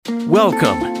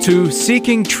Welcome to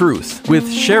Seeking Truth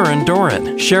with Sharon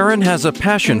Doran. Sharon has a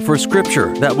passion for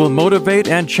Scripture that will motivate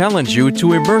and challenge you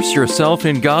to immerse yourself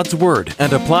in God's Word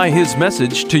and apply His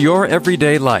message to your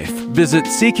everyday life. Visit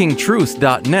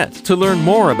seekingtruth.net to learn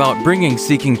more about bringing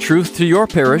Seeking Truth to your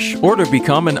parish or to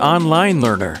become an online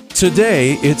learner.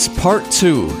 Today, it's part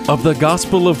 2 of the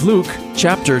Gospel of Luke,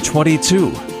 chapter 22.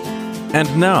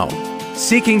 And now,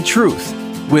 Seeking Truth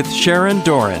with Sharon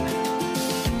Doran.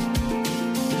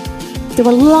 There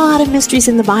were a lot of mysteries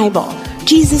in the Bible.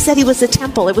 Jesus said he was the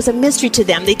temple. It was a mystery to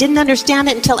them. They didn't understand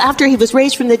it until after he was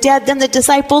raised from the dead. Then the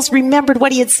disciples remembered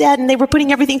what he had said, and they were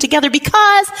putting everything together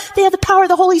because they had the power of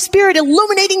the Holy Spirit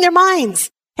illuminating their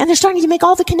minds. And they're starting to make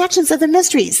all the connections of the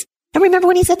mysteries. And remember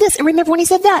when he said this, and remember when he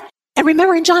said that. And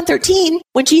remember in John 13,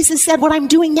 when Jesus said, what I'm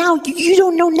doing now, you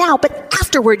don't know now, but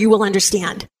afterward you will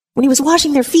understand. When he was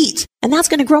washing their feet, and that's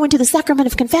going to grow into the sacrament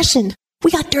of confession. We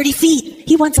got dirty feet.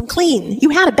 He wants them clean. You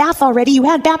had a bath already. You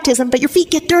had baptism, but your feet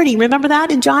get dirty. Remember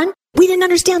that in John? We didn't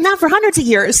understand that for hundreds of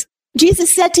years.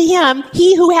 Jesus said to him,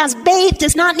 he who has bathed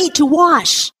does not need to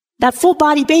wash. That full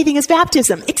body bathing is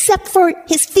baptism, except for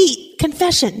his feet,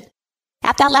 confession.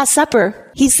 At that Last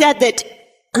Supper, he said that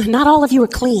not all of you are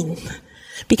clean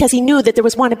because he knew that there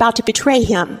was one about to betray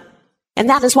him. And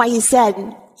that is why he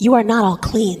said, you are not all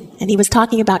clean. And he was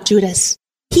talking about Judas.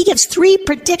 He gives 3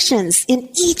 predictions in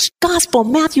each gospel,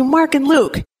 Matthew, Mark, and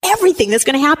Luke. Everything that's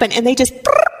going to happen, and they just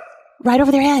right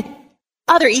over their head.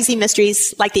 Other easy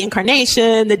mysteries like the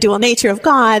incarnation, the dual nature of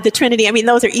God, the Trinity. I mean,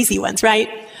 those are easy ones, right?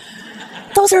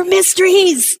 Those are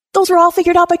mysteries. Those were all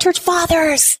figured out by church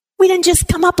fathers. We didn't just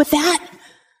come up with that.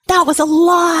 That was a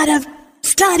lot of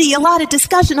study, a lot of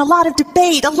discussion, a lot of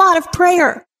debate, a lot of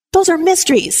prayer. Those are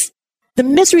mysteries. The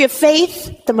mystery of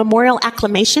faith, the memorial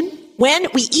acclamation. When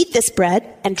we eat this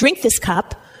bread and drink this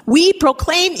cup, we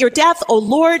proclaim your death, O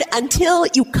Lord, until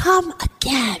you come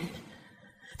again.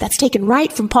 That's taken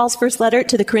right from Paul's first letter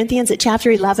to the Corinthians at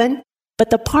chapter 11. But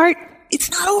the part,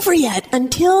 it's not over yet,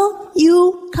 until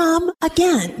you come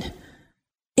again.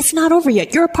 It's not over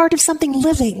yet. You're a part of something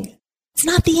living. It's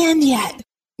not the end yet.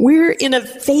 We're in a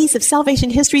phase of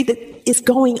salvation history that is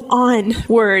going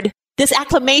onward. This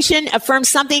acclamation affirms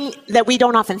something that we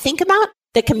don't often think about.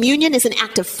 That communion is an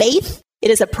act of faith.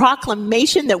 It is a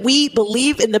proclamation that we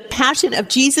believe in the passion of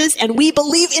Jesus and we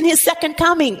believe in his second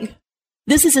coming.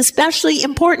 This is especially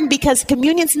important because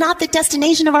communion's not the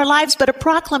destination of our lives, but a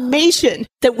proclamation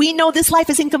that we know this life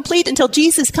is incomplete until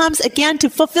Jesus comes again to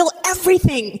fulfill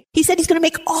everything. He said he's going to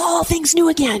make all things new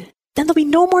again. Then there'll be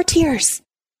no more tears.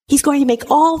 He's going to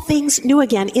make all things new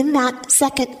again in that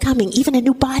second coming, even a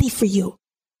new body for you.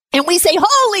 And we say,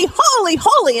 holy, holy,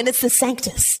 holy, and it's the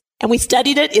Sanctus. And we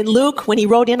studied it in Luke when he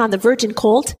rode in on the virgin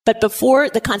colt. But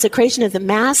before the consecration of the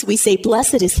Mass, we say,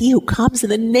 blessed is he who comes in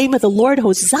the name of the Lord,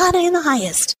 Hosanna in the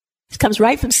highest. It comes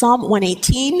right from Psalm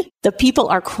 118. The people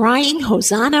are crying,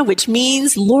 Hosanna, which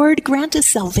means, Lord, grant us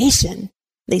salvation.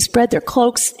 They spread their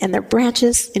cloaks and their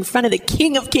branches in front of the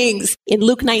King of Kings. In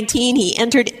Luke 19, he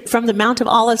entered from the Mount of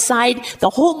Olives side. The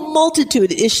whole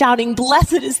multitude is shouting,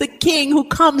 blessed is the King who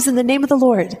comes in the name of the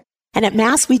Lord. And at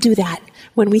Mass, we do that.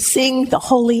 When we sing the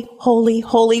holy, holy,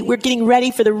 holy, we're getting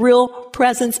ready for the real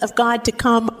presence of God to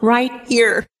come right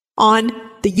here on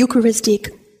the Eucharistic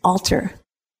altar.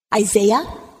 Isaiah,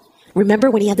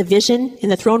 remember when he had the vision in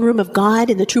the throne room of God,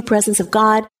 in the true presence of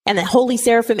God, and the holy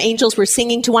seraphim angels were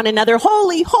singing to one another,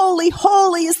 holy, holy,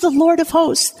 holy is the Lord of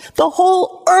hosts. The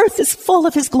whole earth is full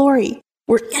of his glory.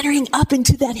 We're entering up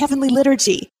into that heavenly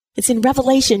liturgy. It's in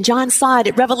Revelation. John saw it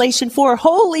at Revelation 4.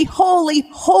 Holy, holy,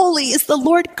 holy is the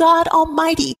Lord God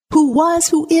Almighty, who was,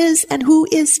 who is, and who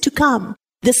is to come.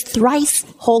 This thrice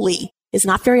holy is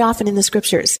not very often in the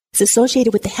scriptures. It's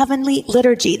associated with the heavenly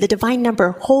liturgy, the divine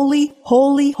number, holy,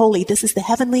 holy, holy. This is the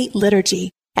heavenly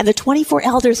liturgy. And the 24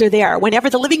 elders are there. Whenever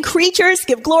the living creatures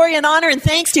give glory and honor and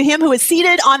thanks to him who is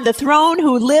seated on the throne,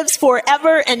 who lives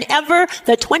forever and ever,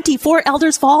 the 24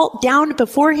 elders fall down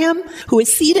before him who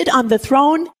is seated on the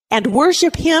throne and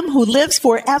worship him who lives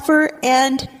forever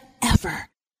and ever.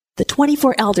 The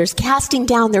 24 elders casting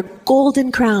down their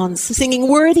golden crowns, singing,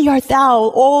 worthy art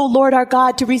thou, O Lord our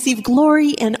God, to receive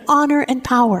glory and honor and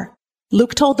power.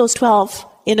 Luke told those 12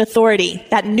 in authority,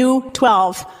 that new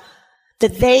 12,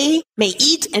 that they may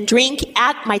eat and drink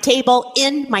at my table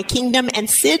in my kingdom and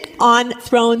sit on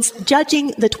thrones,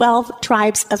 judging the 12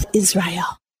 tribes of Israel.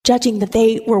 Judging that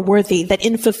they were worthy, that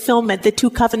in fulfillment, the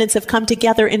 2 covenants have come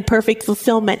together in perfect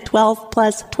fulfillment. 12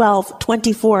 plus 12,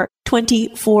 24.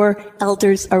 24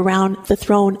 elders around the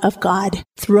throne of God,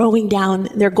 throwing down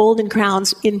their golden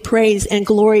crowns in praise and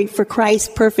glory for Christ's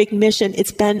perfect mission.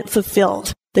 It's been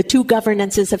fulfilled. The two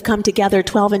governances have come together,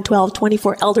 12 and 12,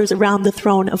 24 elders around the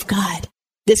throne of God.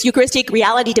 This Eucharistic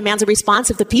reality demands a response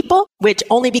of the people, which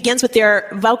only begins with their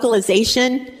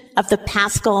vocalization of the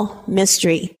Paschal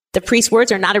mystery. The priest's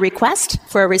words are not a request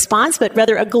for a response, but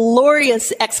rather a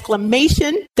glorious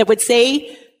exclamation that would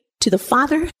say to the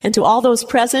Father and to all those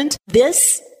present,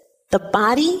 this, the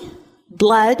body,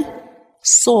 blood,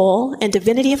 soul, and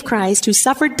divinity of Christ, who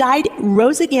suffered, died,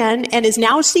 rose again, and is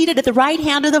now seated at the right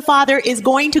hand of the Father, is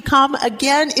going to come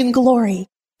again in glory.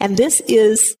 And this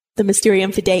is the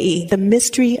Mysterium Fidei, the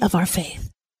mystery of our faith.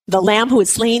 The Lamb who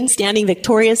is slain, standing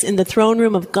victorious in the throne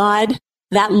room of God,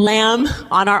 that Lamb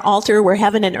on our altar where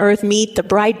heaven and earth meet, the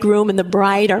bridegroom and the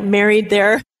bride are married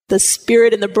there. The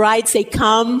Spirit and the bride say,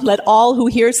 come. Let all who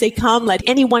hear say, come. Let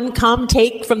anyone come,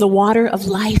 take from the water of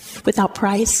life without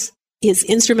price. His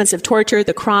instruments of torture,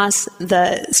 the cross,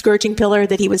 the scourging pillar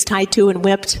that he was tied to and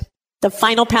whipped, the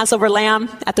final Passover lamb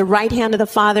at the right hand of the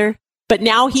Father. But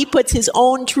now he puts his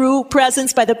own true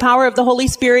presence by the power of the Holy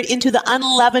Spirit into the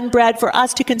unleavened bread for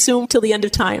us to consume till the end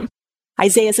of time.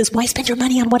 Isaiah says, why spend your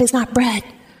money on what is not bread?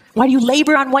 Why do you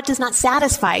labor on what does not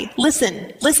satisfy?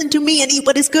 Listen to me and eat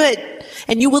what is good,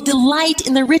 and you will delight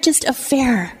in the richest of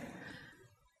fare.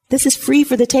 This is free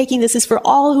for the taking. This is for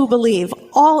all who believe,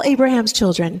 all Abraham's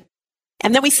children.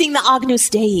 And then we sing the Agnus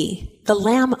Dei, the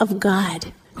Lamb of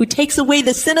God, who takes away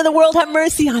the sin of the world. Have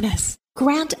mercy on us.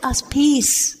 Grant us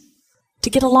peace to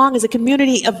get along as a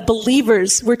community of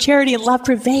believers where charity and love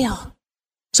prevail.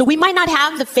 So we might not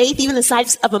have the faith, even the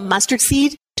size of a mustard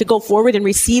seed, to go forward and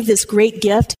receive this great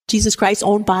gift, Jesus Christ's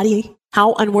own body.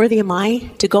 How unworthy am I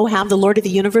to go have the Lord of the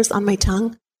universe on my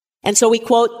tongue? And so we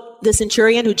quote the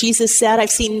centurion who Jesus said,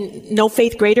 I've seen no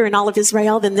faith greater in all of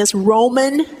Israel than this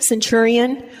Roman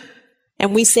centurion.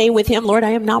 And we say with him, Lord,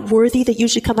 I am not worthy that you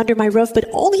should come under my roof, but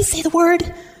only say the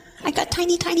word. I got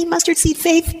tiny, tiny mustard seed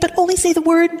faith, but only say the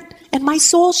word, and my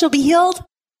soul shall be healed.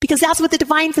 Because that's what the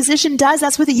divine physician does.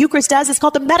 That's what the Eucharist does. It's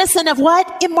called the medicine of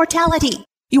what? Immortality.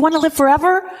 You want to live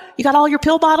forever? You got all your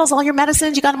pill bottles, all your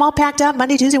medicines, you got them all packed up.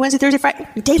 Monday, Tuesday, Wednesday, Thursday, Friday.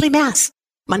 Daily Mass.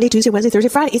 Monday, Tuesday, Wednesday, Thursday,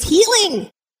 Friday. It's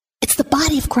healing. It's the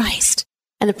body of Christ.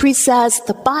 And the priest says,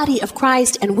 the body of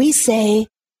Christ, and we say,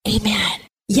 amen.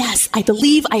 Yes, I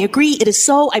believe, I agree, it is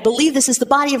so. I believe this is the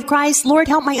body of Christ. Lord,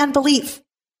 help my unbelief.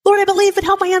 Lord, I believe, but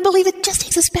help my unbelief. It just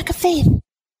takes a speck of faith.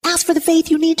 Ask for the faith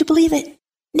you need to believe it.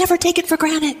 Never take it for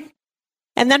granted.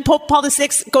 And then Pope Paul VI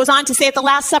goes on to say at the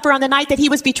Last Supper on the night that he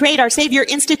was betrayed, our Savior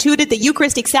instituted the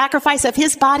Eucharistic sacrifice of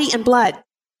his body and blood.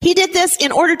 He did this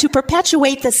in order to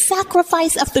perpetuate the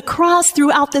sacrifice of the cross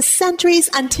throughout the centuries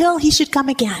until he should come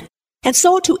again. And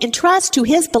so to entrust to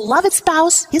his beloved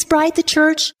spouse, his bride, the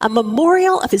church, a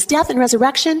memorial of his death and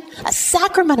resurrection, a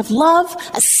sacrament of love,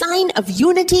 a sign of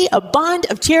unity, a bond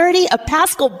of charity, a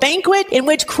paschal banquet in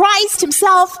which Christ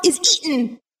himself is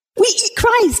eaten. We eat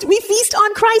Christ. We feast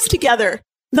on Christ together.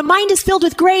 The mind is filled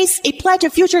with grace. A pledge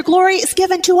of future glory is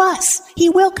given to us. He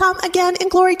will come again in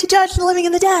glory to judge the living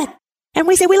and the dead. And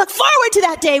we say, we look forward to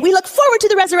that day. We look forward to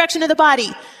the resurrection of the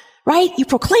body, right? You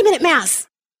proclaim it at Mass.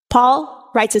 Paul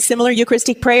writes a similar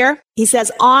Eucharistic prayer. He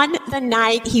says, on the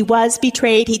night he was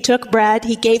betrayed, he took bread,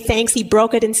 he gave thanks, he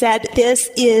broke it and said, this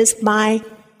is my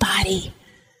body,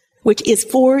 which is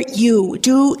for you.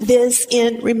 Do this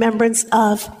in remembrance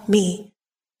of me.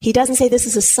 He doesn't say this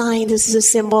is a sign, this is a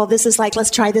symbol, this is like,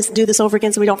 let's try this and do this over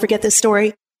again so we don't forget this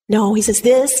story. No, he says,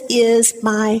 this is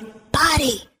my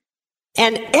body.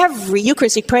 And every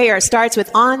Eucharistic prayer starts with,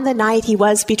 on the night he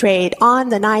was betrayed, on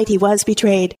the night he was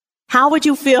betrayed. How would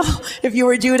you feel if you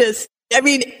were Judas? I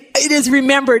mean, it is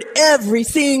remembered every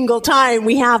single time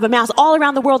we have a Mass. All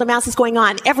around the world, a Mass is going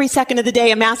on. Every second of the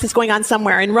day, a Mass is going on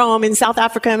somewhere. In Rome, in South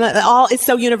Africa, it's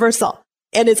so universal.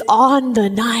 And it's on the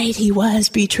night he was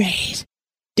betrayed.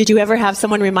 Did you ever have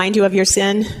someone remind you of your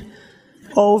sin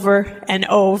over and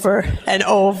over and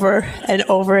over and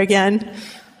over again?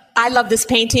 I love this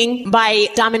painting by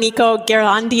Domenico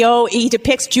Ghirlandaio. He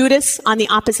depicts Judas on the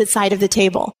opposite side of the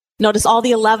table. Notice all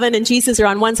the 11 and Jesus are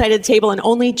on one side of the table and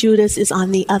only Judas is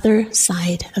on the other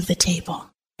side of the table.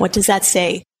 What does that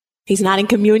say? He's not in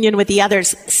communion with the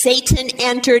others. Satan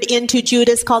entered into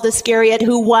Judas, called Iscariot,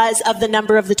 who was of the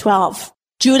number of the 12.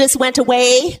 Judas went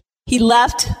away. He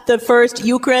left the first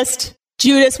Eucharist.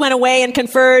 Judas went away and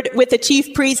conferred with the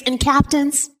chief priests and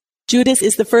captains. Judas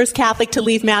is the first Catholic to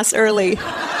leave Mass early.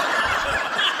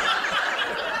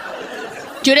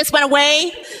 Judas went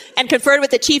away and conferred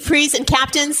with the chief priests and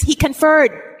captains. He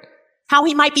conferred how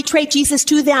he might betray Jesus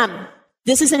to them.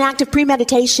 This is an act of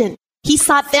premeditation. He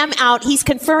sought them out. He's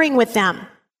conferring with them.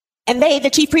 And they,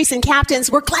 the chief priests and captains,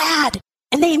 were glad.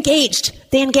 And they engaged.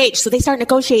 So they start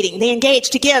negotiating. They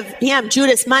engaged to give him,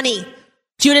 Judas, money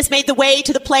Judas made the way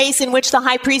to the place in which the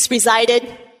high priest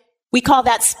resided. We call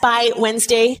that Spy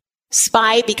Wednesday.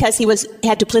 Spy because he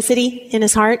had duplicity in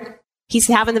his heart. He's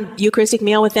having the Eucharistic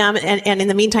meal with them, and in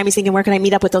the meantime, he's thinking, where can I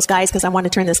meet up with those guys because I want to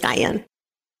turn this guy in.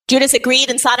 Judas agreed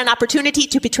and sought an opportunity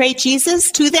to betray Jesus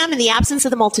to them in the absence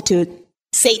of the multitude.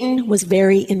 Satan was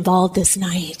very involved this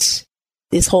night.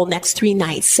 This whole next 3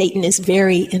 nights, Satan is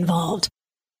very involved.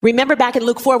 Remember back in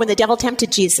Luke 4 when the devil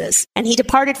tempted Jesus, and he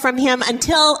departed from him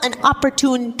until an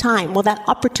opportune time. Well, that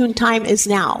opportune time is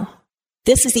now.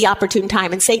 This is the opportune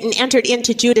time, and Satan entered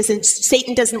into Judas, and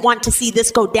Satan doesn't want to see this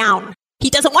go down. He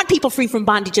doesn't want people free from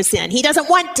bondage of sin. He doesn't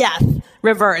want death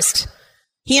reversed.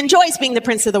 He enjoys being the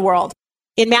prince of the world.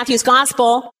 In Matthew's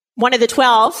gospel, one of the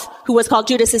 12, who was called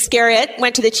Judas Iscariot,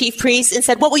 went to the chief priests and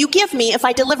said, what will you give me if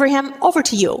I deliver him over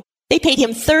to you? They paid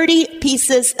him 30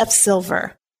 pieces of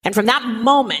silver. And from that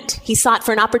moment, he sought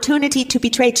for an opportunity to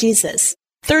betray Jesus.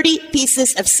 30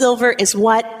 pieces of silver is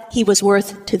what he was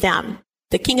worth to them.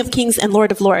 The King of Kings and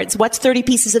Lord of Lords. What's 30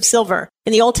 pieces of silver?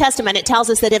 In the Old Testament, it tells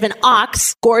us that if an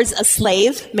ox gores a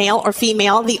slave, male or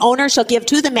female, the owner shall give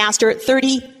to the master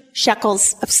 30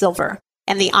 shekels of silver,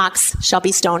 and the ox shall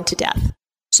be stoned to death.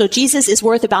 So Jesus is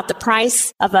worth about the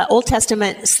price of an Old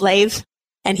Testament slave,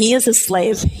 and he is a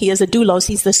slave. He is a doulos.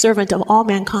 He's the servant of all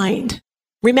mankind.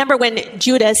 Remember when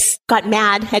Judas got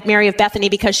mad at Mary of Bethany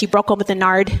because she broke open the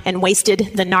nard and wasted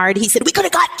the nard? He said, we could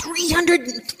have got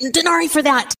 300 denarii for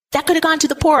that. That could have gone to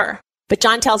the poor. But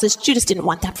John tells us Judas didn't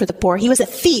want that for the poor. He was a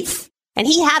thief, and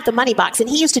he had the money box, and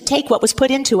he used to take what was put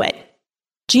into it.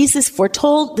 Jesus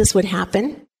foretold this would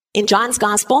happen. In John's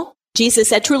gospel, Jesus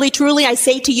said, truly, truly, I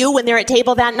say to you, when they're at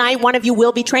table that night, one of you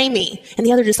will betray me. And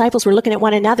the other disciples were looking at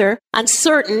one another,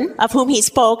 uncertain of whom he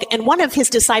spoke. And one of his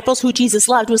disciples, who Jesus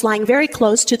loved, was lying very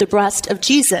close to the breast of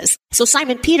Jesus. So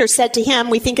Simon Peter said to him,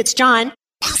 we think it's John,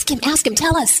 ask him,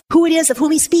 tell us who it is of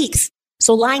whom he speaks.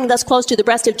 So lying thus close to the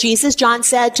breast of Jesus, John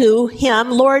said to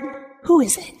him, Lord, who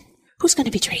is it? Who's going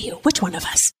to betray you? Which one of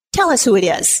us? Tell us who it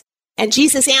is. And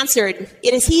Jesus answered,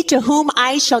 it is he to whom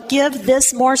I shall give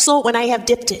this morsel when I have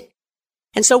dipped it.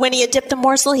 And so when he had dipped the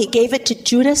morsel, he gave it to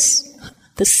Judas,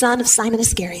 the son of Simon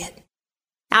Iscariot.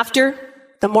 After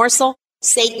the morsel,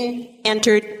 Satan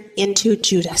entered into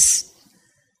Judas.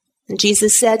 And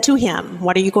Jesus said to him,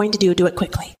 what are you going to do? Do it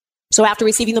quickly. So after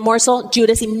receiving the morsel,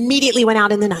 Judas immediately went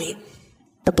out in the night,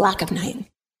 the black of night.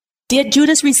 Did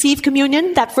Judas receive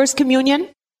communion, that first communion?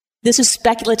 This is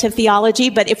speculative theology,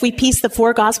 but if we piece the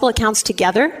 4 gospel accounts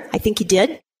together, I think he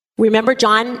did. Remember,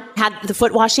 John had the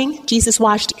foot washing. Jesus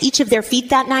washed each of their feet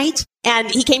that night. And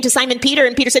he came to Simon Peter,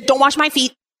 and Peter said, don't wash my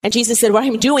feet. And Jesus said, what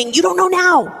am I doing? You don't know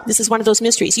now. This is one of those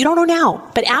mysteries. You don't know now,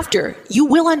 but after, you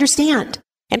will understand.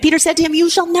 And Peter said to him, you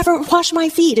shall never wash my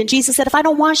feet. And Jesus said, if I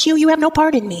don't wash you, you have no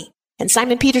part in me. And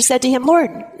Simon Peter said to him, Lord,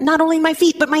 not only my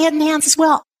feet, but my head and hands as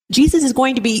well. Jesus is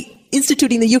going to be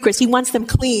instituting the Eucharist. He wants them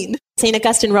clean. St.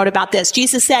 Augustine wrote about this.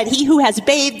 Jesus said, he who has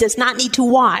bathed does not need to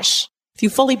wash. If you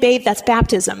fully bathe, that's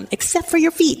baptism, except for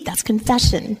your feet, that's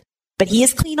confession. But he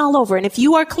is clean all over. And if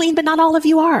you are clean, but not all of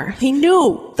you are. He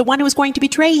knew the one who was going to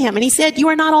betray him. And he said, you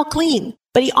are not all clean.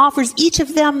 But he offers each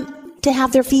of them to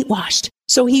have their feet washed.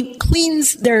 So he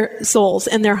cleans their souls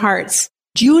and their hearts.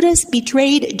 Judas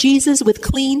betrayed Jesus with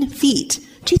clean feet.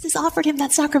 Jesus offered him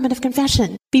that sacrament of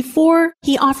confession before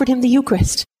he offered him the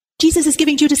Eucharist. Jesus is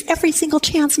giving Judas every single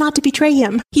chance not to betray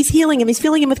him. He's healing him. He's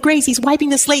filling him with grace. He's wiping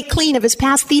the slate clean of his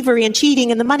past thievery and cheating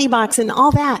and the money box and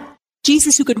all that.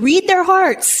 Jesus, who could read their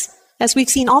hearts, as we've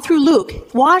seen all through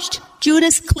Luke, washed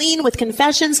Judas clean with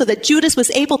confession so that Judas was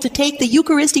able to take the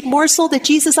Eucharistic morsel that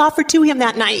Jesus offered to him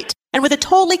that night. And with a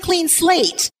totally clean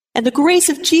slate and the grace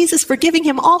of Jesus forgiving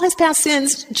him all his past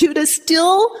sins, Judas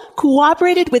still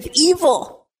cooperated with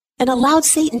evil and allowed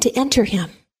Satan to enter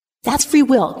him. That's free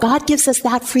will. God gives us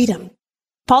that freedom.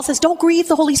 Paul says, don't grieve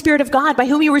the Holy Spirit of God by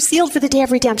whom you were sealed for the day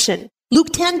of redemption. Luke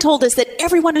 10 told us that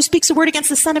everyone who speaks a word against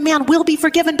the Son of Man will be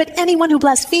forgiven, but anyone who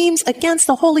blasphemes against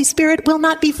the Holy Spirit will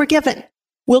not be forgiven.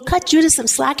 We'll cut Judas some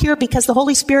slack here because the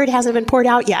Holy Spirit hasn't been poured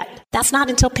out yet. That's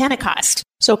not until Pentecost.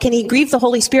 So can he grieve the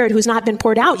Holy Spirit who's not been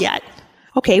poured out yet?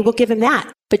 Okay, we'll give him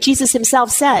that. But Jesus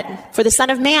himself said, for the Son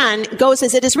of Man goes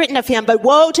as it is written of him, but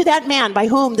woe to that man by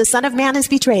whom the Son of Man is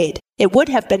betrayed. It would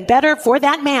have been better for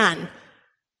that man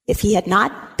if he had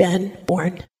not been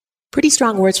born. Pretty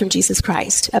strong words from Jesus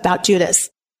Christ about Judas.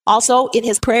 Also, in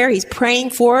his prayer, he's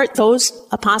praying for those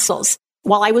apostles.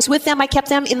 While I was with them, I kept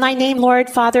them in thy name, Lord,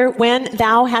 Father. When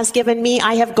thou hast given me,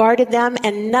 I have guarded them,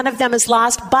 and none of them is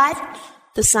lost, but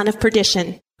the son of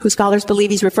perdition, who scholars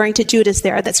believe he's referring to Judas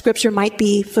there, that scripture might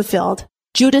be fulfilled.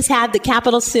 Judas had the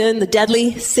capital sin, the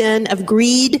deadly sin of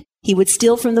greed. He would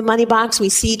steal from the money box. We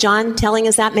see John telling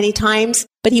us that many times,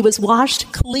 but he was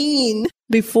washed clean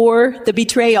before the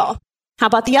betrayal. How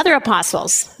about the other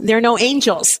apostles? They're no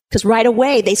angels, because right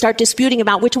away they start disputing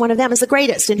about which one of them is the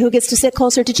greatest and who gets to sit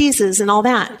closer to Jesus and all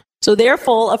that. So they're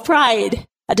full of pride.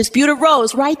 A dispute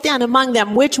arose right then among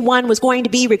them which one was going to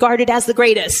be regarded as the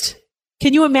greatest.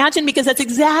 Can you imagine? Because that's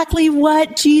exactly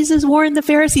what Jesus warned the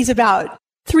Pharisees about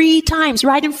 3 times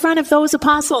right in front of those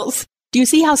apostles. Do you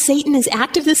see how Satan is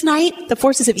active this night? The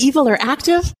forces of evil are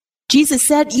active. Jesus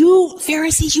said, you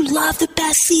Pharisees, you love the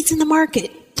best seats in the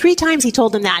market. 3 times he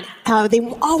told them that. They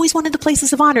always wanted the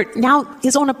places of honor. Now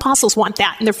his own apostles want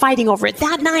that, and they're fighting over it.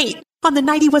 That night, on the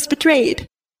night he was betrayed,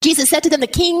 Jesus said to them, the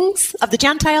kings of the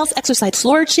Gentiles exercise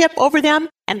lordship over them,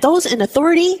 and those in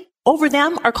authority over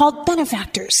them are called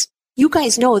benefactors. You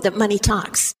guys know that money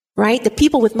talks, right? The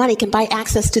people with money can buy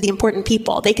access to the important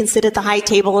people. They can sit at the high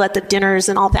table at the dinners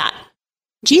and all that.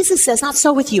 Jesus says, not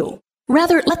so with you.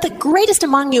 Rather, let the greatest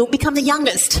among you become the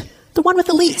youngest, the one with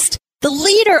the least. The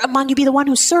leader among you be the one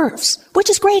who serves.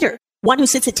 Which is greater, one who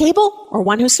sits at table or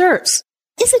one who serves?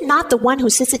 Is it not the one who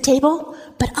sits at table?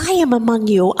 But I am among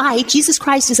you. I, Jesus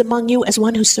Christ, is among you as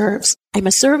one who serves. I'm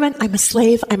a servant, I'm a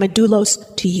slave, I'm a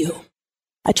doulos to you.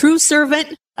 A true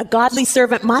servant, a godly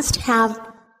servant must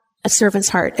have a servant's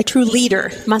heart. A true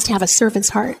leader must have a servant's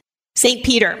heart. St.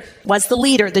 Peter was the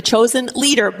leader, the chosen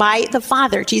leader by the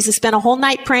Father. Jesus spent a whole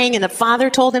night praying, and the Father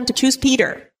told him to choose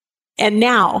Peter. And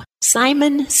now,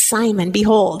 Simon, Simon,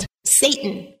 behold,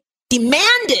 Satan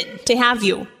demanded to have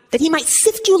you, that he might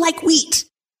sift you like wheat.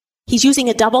 He's using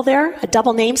a double there, a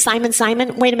double name, Simon,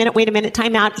 Simon. Wait a minute,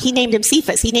 time out. He named him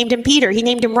Cephas, he named him Peter, he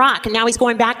named him Rock, and now he's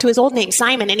going back to his old name,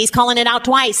 Simon, and he's calling it out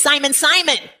twice, Simon,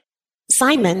 Simon.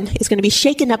 Simon is going to be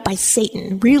shaken up by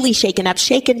Satan, really shaken up,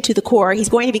 shaken to the core. He's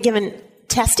going to be given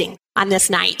testing on this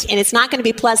night, and it's not going to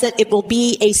be pleasant. It will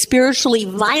be a spiritually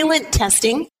violent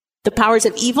testing. The powers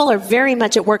of evil are very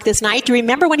much at work this night. Do you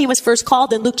remember when he was first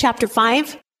called in Luke chapter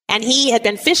 5? And he had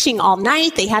been fishing all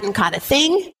night. They hadn't caught a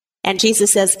thing. And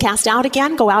Jesus says, cast out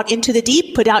again, go out into the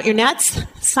deep, put out your nets.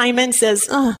 Simon says,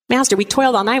 Master, we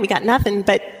toiled all night, we got nothing,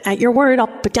 but at your word, I'll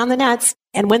put down the nets.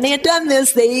 And when they had done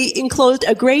this, they enclosed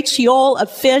a great sheol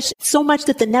of fish, so much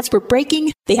that the nets were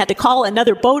breaking. They had to call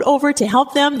another boat over to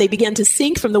help them. They began to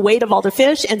sink from the weight of all the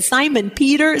fish. And Simon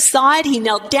Peter saw it. He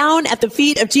knelt down at the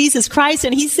feet of Jesus Christ,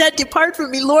 and he said, depart from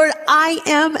me, Lord, I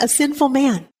am a sinful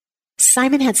man.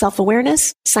 Simon had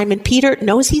self-awareness. Simon Peter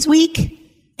knows he's weak.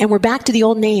 And we're back to the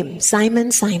old name,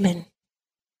 Simon, Simon.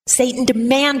 Satan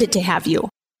demanded to have you.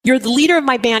 You're the leader of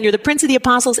my band. You're the prince of the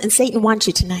apostles, and Satan wants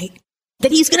you tonight.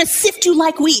 That he's going to sift you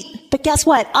like wheat. But guess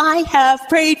what? I have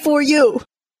prayed for you.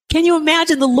 Can you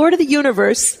imagine the Lord of the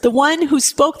universe, the one who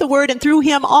spoke the word and through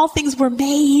him all things were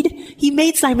made? He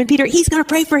made Simon Peter. He's going to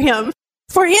pray for him.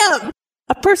 For him.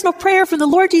 A personal prayer from the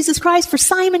Lord Jesus Christ for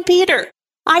Simon Peter.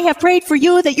 I have prayed for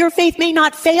you that your faith may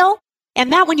not fail,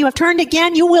 and that when you have turned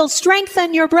again, you will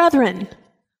strengthen your brethren.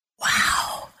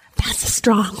 Wow, that's a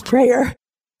strong prayer.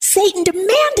 Satan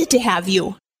demanded to have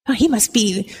you. Oh, he must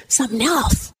be something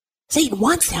else. Satan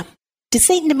wants him. Did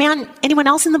Satan demand anyone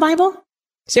else in the Bible?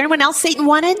 Is there anyone else Satan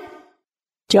wanted?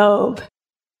 Job.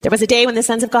 There was a day when the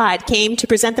sons of God came to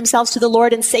present themselves to the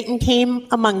Lord, and Satan came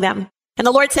among them. And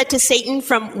the Lord said to Satan,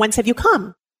 from whence have you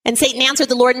come? And Satan answered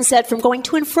the Lord and said, from going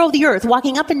to and fro the earth,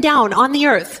 walking up and down on the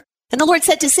earth. And the Lord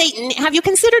said to Satan, have you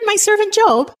considered my servant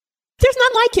Job? There's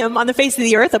none like him on the face of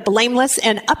the earth, a blameless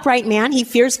and upright man. He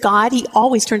fears God. He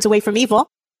always turns away from evil.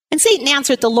 And Satan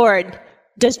answered the Lord,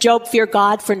 does Job fear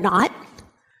God for naught?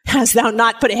 Hast thou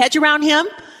not put a hedge around him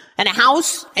and a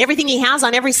house, everything he has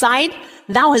on every side?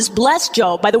 Thou hast blessed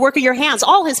Job by the work of your hands.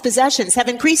 All his possessions have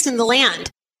increased in the land.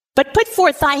 But put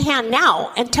forth thy hand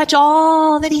now and touch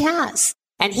all that he has,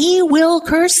 and he will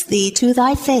curse thee to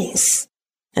thy face.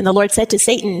 And the Lord said to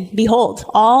Satan, behold,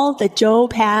 all that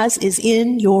Job has is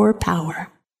in your power.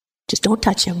 Just don't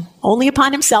touch him. Only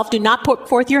upon himself do not put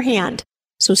forth your hand.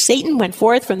 So Satan went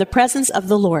forth from the presence of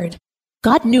the Lord.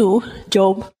 God knew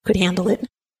Job could handle it.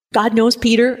 God knows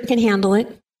Peter can handle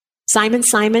it. Simon,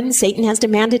 Simon, Satan has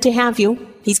demanded to have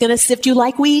you. He's going to sift you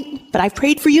like wheat, but I've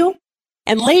prayed for you.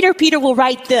 And later Peter will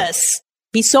write this,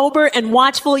 be sober and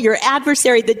watchful. Your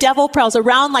adversary, the devil, prowls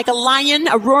around like a lion,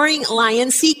 a roaring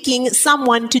lion, seeking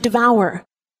someone to devour.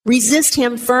 Resist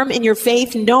him firm in your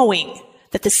faith, knowing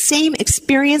that the same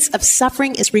experience of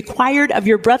suffering is required of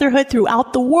your brotherhood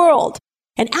throughout the world.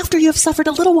 And after you have suffered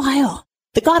a little while,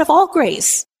 the God of all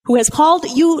grace, who has called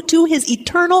you to his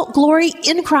eternal glory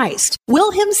in Christ,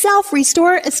 will himself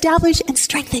restore, establish, and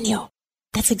strengthen you.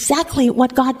 That's exactly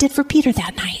what God did for Peter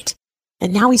that night.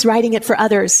 And now he's writing it for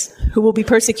others who will be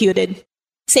persecuted.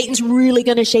 Satan's really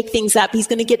going to shake things up. He's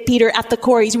going to get Peter at the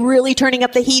core. He's really turning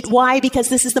up the heat. Why? Because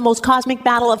this is the most cosmic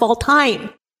battle of all time.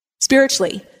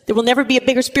 Spiritually, there will never be a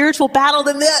bigger spiritual battle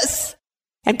than this.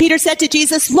 And Peter said to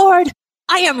Jesus, Lord,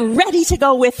 I am ready to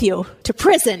go with you to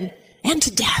prison and to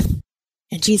death.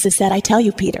 And Jesus said, I tell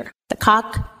you, Peter, the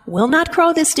cock will not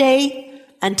crow this day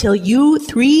until you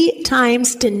 3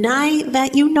 times deny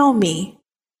that you know me.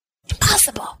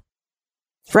 Impossible.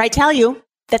 For I tell you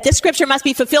that this scripture must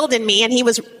be fulfilled in me, and he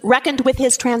was reckoned with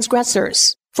his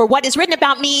transgressors. For what is written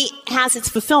about me has its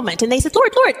fulfillment. And they said,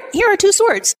 Lord, Lord, here are 2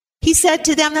 swords. He said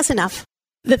to them, that's enough.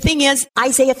 The thing is,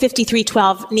 Isaiah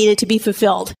 53:12 needed to be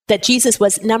fulfilled, that Jesus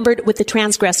was numbered with the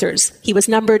transgressors. He was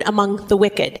numbered among the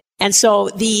wicked. And so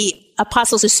the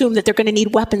apostles assumed that they're going to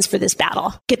need weapons for this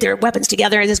battle. Get their weapons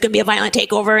together, and there's going to be a violent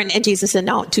takeover. And Jesus said,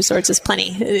 no, 2 swords is plenty.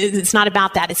 It's not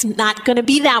about that. It's not going to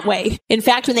be that way. In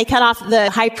fact, when they cut off the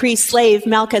high priest's slave,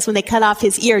 Malchus, when they cut off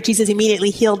his ear, Jesus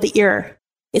immediately healed the ear.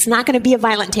 It's not going to be a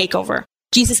violent takeover.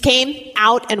 Jesus came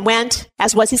out and went,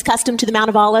 as was his custom, to the Mount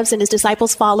of Olives, and his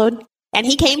disciples followed. And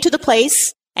he came to the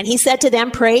place, and he said to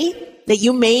them, pray that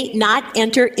you may not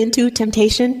enter into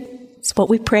temptation. It's what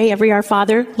we pray every Our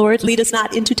Father. Lord, lead us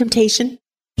not into temptation.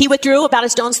 He withdrew about a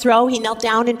stone's throw. He knelt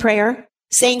down in prayer,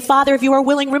 saying, Father, if you are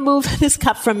willing, remove this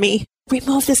cup from me.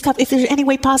 Remove this cup. If there's any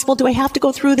way possible, do I have to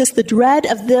go through this? The dread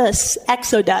of this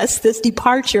exodus, this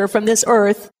departure from this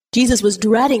earth, Jesus was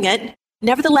dreading it.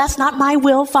 Nevertheless, not my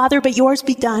will, Father, but yours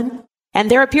be done. And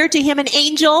there appeared to him an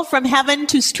angel from heaven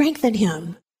to strengthen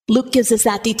him. Luke gives us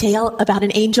that detail about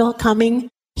an angel coming.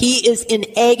 He is in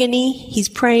agony. He's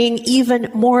praying even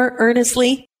more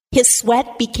earnestly. His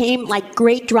sweat became like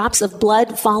great drops of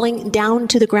blood falling down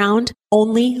to the ground.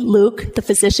 Only Luke, the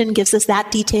physician, gives us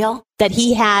that detail, that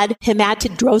he had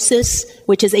hematidrosis,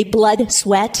 which is a blood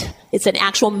sweat. It's an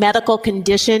actual medical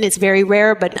condition. It's very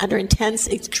rare, but under intense,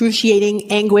 excruciating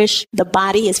anguish, the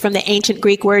body, is from the ancient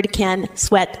Greek word, can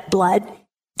sweat blood.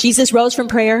 Jesus rose from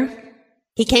prayer.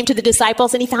 He came to the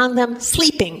disciples and he found them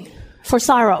sleeping for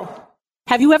sorrow.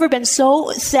 Have you ever been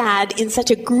so sad in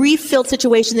such a grief-filled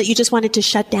situation that you just wanted to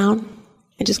shut down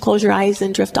and just close your eyes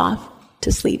and drift off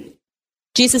to sleep?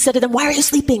 Jesus said to them, why are you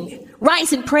sleeping?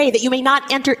 Rise and pray that you may not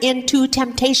enter into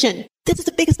temptation. This is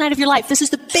the biggest night of your life. This is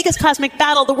the biggest cosmic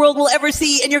battle the world will ever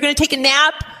see, and you're going to take a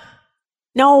nap?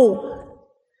 No.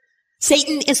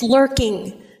 Satan is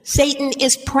lurking. Satan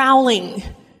is prowling.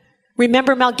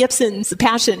 Remember Mel Gibson's The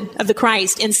Passion of the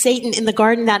Christ, and Satan in the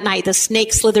garden that night. The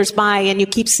snake slithers by, and you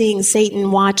keep seeing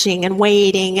Satan watching and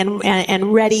waiting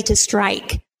and ready to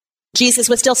strike. Jesus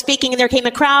was still speaking, and there came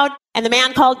a crowd, and the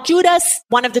man called Judas,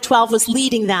 one of the 12, was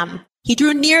leading them. He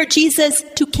drew near Jesus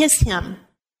to kiss him.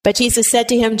 But Jesus said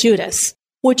to him, Judas,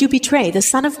 would you betray the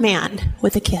Son of Man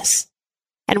with a kiss?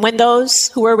 And when those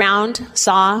who were around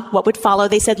saw what would follow,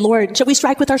 they said, Lord, shall we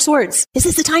strike with our swords? Is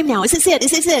this the time now? Is this it?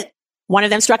 Is this it? One of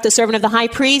them struck the servant of the high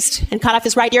priest and cut off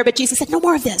his right ear, but Jesus said, no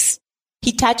more of this.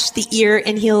 He touched the ear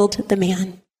and healed the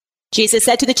man. Jesus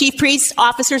said to the chief priests,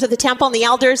 officers of the temple, and the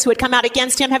elders who had come out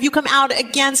against him, have you come out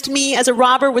against me as a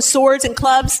robber with swords and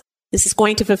clubs? This is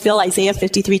going to fulfill Isaiah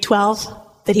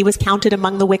 53:12, that he was counted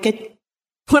among the wicked.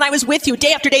 When I was with you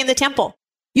day after day in the temple,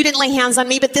 you didn't lay hands on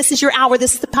me, but this is your hour.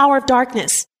 This is the power of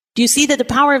darkness. Do you see that the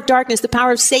power of darkness, the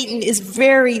power of Satan, is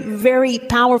very, very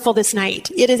powerful this night?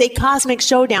 It is a cosmic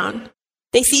showdown.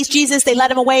 They seized Jesus, they led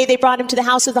him away, they brought him to the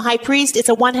house of the high priest. It's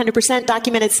a 100%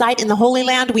 documented site in the Holy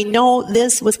Land. We know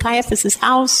this was Caiaphas'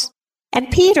 house.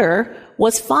 And Peter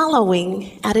was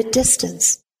following at a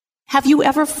distance. Have you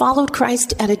ever followed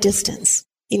Christ at a distance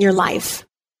in your life?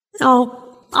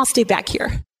 Oh, I'll stay back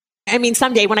here. I mean,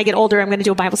 someday when I get older, I'm going to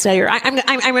do a Bible study. Or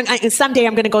someday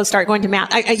I'm going to go start going to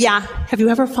math. Have you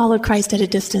ever followed Christ at a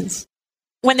distance?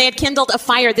 When they had kindled a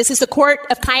fire, this is the court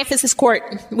of Caiaphas' court.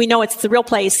 We know it's the real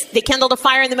place. They kindled a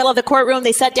fire in the middle of the courtroom.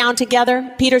 They sat down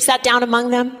together. Peter sat down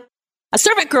among them. A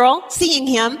servant girl, seeing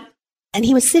him, and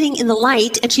he was sitting in the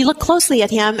light, and she looked closely at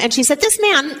him, and she said, this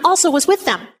man also was with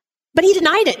them. But he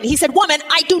denied it. He said, woman,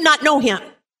 I do not know him.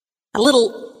 A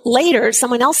little later,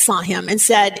 someone else saw him and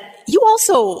said, you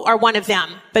also are one of them.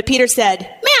 But Peter said,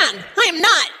 man, I am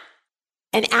not.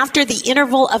 And after the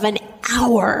interval of an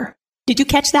hour, did you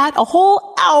catch that? A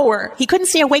whole hour. He couldn't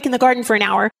stay awake in the garden for an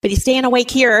hour, but he's staying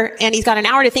awake here, and he's got an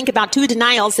hour to think about 2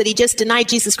 denials that he just denied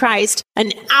Jesus Christ.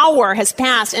 An hour has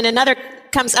passed, and another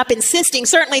comes up insisting,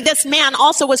 certainly this man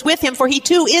also was with him, for he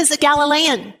too is a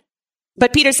Galilean.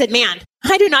 But Peter said, man,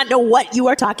 I do not know what you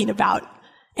are talking about.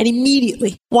 And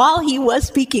immediately, while he was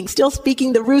speaking, still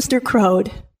speaking, the rooster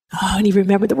crowed. Oh, and he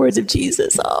remembered the words of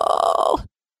Jesus. Oh,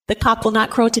 the cock will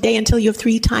not crow today until you have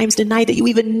 3 times denied that you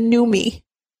even knew me.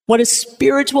 What a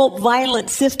spiritual, violent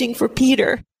sifting for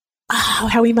Peter. Oh,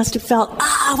 how he must have felt.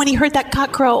 When he heard that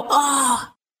cock crow.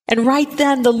 And right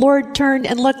then the Lord turned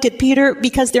and looked at Peter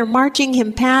because they're marching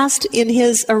him past in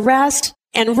his arrest.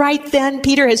 And right then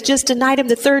Peter has just denied him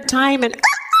the third time,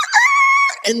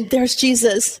 and there's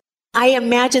Jesus. I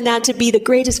imagine that to be the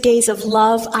greatest gaze of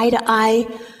love, eye to eye.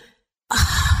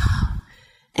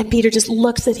 And Peter just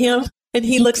looks at him, and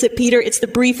he looks at Peter. It's the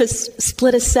briefest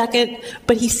split of second,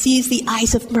 but he sees the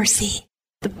eyes of mercy,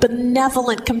 the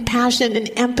benevolent compassion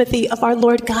and empathy of our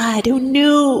Lord God, who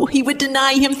knew he would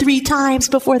deny him 3 times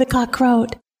before the cock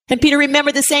crowed. And Peter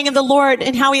remembered the saying of the Lord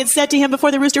and how he had said to him,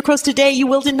 before the rooster crows today, you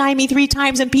will deny me 3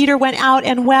 times. And Peter went out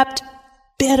and wept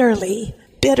bitterly,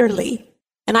 bitterly.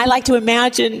 And I like to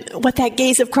imagine what that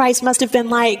gaze of Christ must have been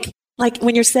like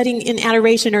when you're sitting in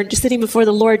adoration or just sitting before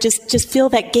the Lord, just feel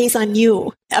that gaze on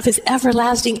you of his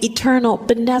everlasting, eternal,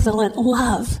 benevolent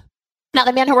love. Now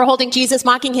the men who were holding Jesus,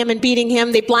 mocking him and beating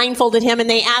him, they blindfolded him and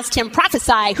they asked him,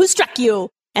 prophesy, who struck you?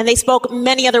 And they spoke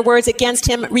many other words against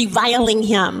him, reviling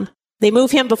him. They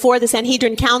moved him before the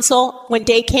Sanhedrin council. When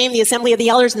day came, the assembly of the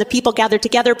elders and the people gathered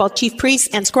together, both chief priests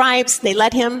and scribes. They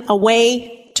led him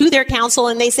away to their council,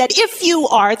 and they said, if you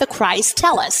are the Christ,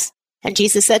 tell us. And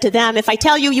Jesus said to them, if I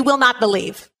tell you, you will not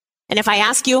believe. And if I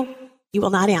ask you, you will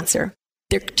not answer.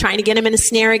 They're trying to get him in a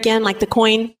snare again, like the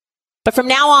coin. But from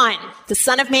now on, the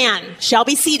Son of Man shall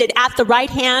be seated at the right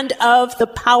hand of the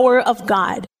power of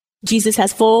God. Jesus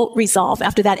has full resolve.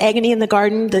 After that agony in the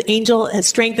garden, the angel has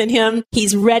strengthened him.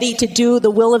 He's ready to do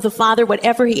the will of the Father.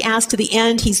 Whatever he asks to the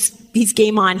end, he's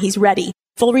game on. He's ready.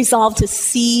 Full resolve to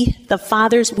see the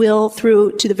Father's will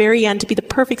through to the very end, to be the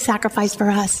perfect sacrifice for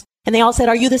us. And they all said,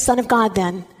 are you the Son of God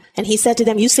then? And he said to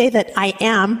them, you say that I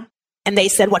am. And they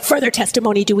said, what further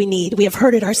testimony do we need? We have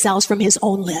heard it ourselves from his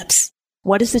own lips.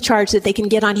 What is the charge that they can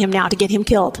get on him now to get him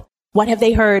killed? What have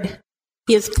they heard?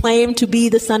 He has claimed to be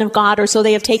the Son of God, or so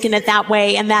they have taken it that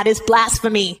way, and that is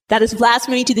blasphemy. That is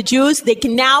blasphemy to the Jews. They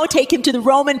can now take him to the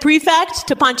Roman prefect,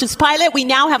 to Pontius Pilate. We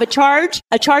now have a charge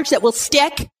that will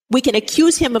stick. We can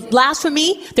accuse him of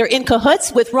blasphemy. They're in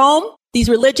cahoots with Rome, these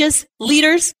religious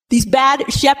leaders, these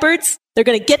bad shepherds. They're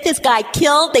going to get this guy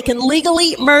killed. They can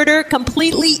legally murder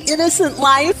completely innocent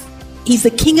life. He's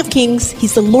the King of Kings.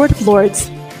 He's the Lord of Lords.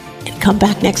 And come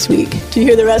back next week to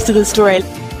hear the rest of the story.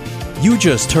 You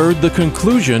just heard the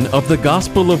conclusion of the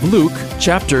Gospel of Luke,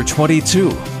 chapter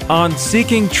 22, on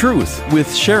Seeking Truth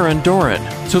with Sharon Doran.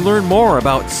 To learn more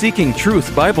about Seeking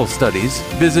Truth Bible studies,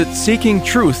 visit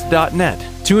seekingtruth.net.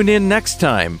 Tune in next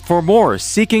time for more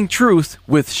Seeking Truth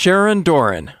with Sharon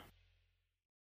Doran.